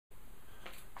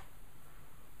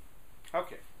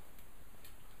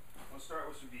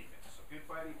some defense. So good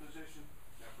fighting position.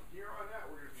 Now from here on out,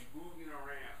 we're going to be moving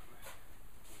around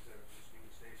instead of just being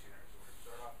stationary. So we're going to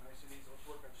start off nice and easy. Let's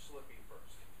work on slipping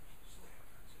first. Slip,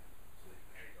 that's it. Slip.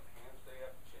 There you go. Hands stay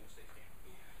up, chin stays down.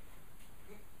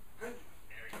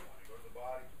 There you go. Want to go to the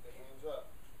body, keep the hands up.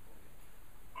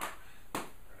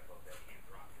 Try to let that hand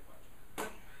drop too much.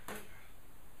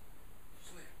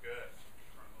 Slip. Good.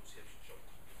 Turn those hips and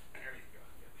shoulders. There you go.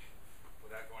 Good.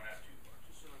 Without going out too far.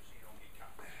 Just so you don't get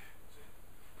caught. That's it.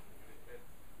 Good.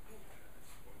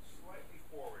 Going slightly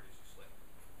forward as you slip.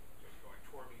 So you're going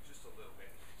toward me just a little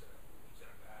bit instead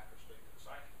of back or straight to the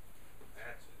side.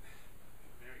 That's it.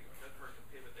 There you go. It doesn't hurt to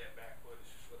pivot that back foot as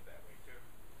you slip that way too.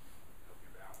 Help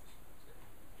your balance. That's it.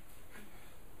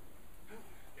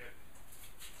 Good.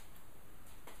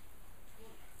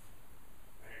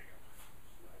 There you go.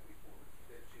 Slightly forward. Keep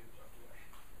that chin tucked away.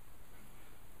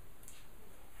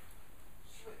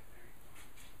 Slip. There you go.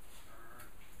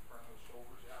 Turn those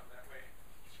shoulders out that way.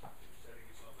 So you're setting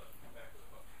yourself up to come back with a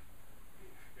hook.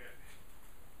 Good.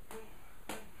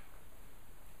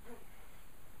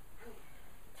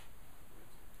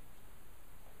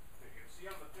 You can see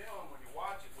on the film when you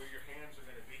watch it where your hands are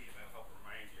going to be, and that'll help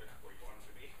remind you where you want them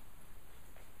to be.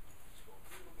 Just go a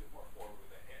little bit more forward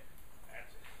with that head.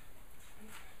 That's it.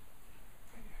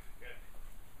 Good.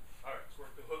 All right, let's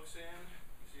work the hooks in.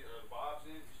 You see, or the bobs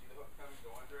in. You see the hook coming,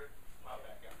 go under it.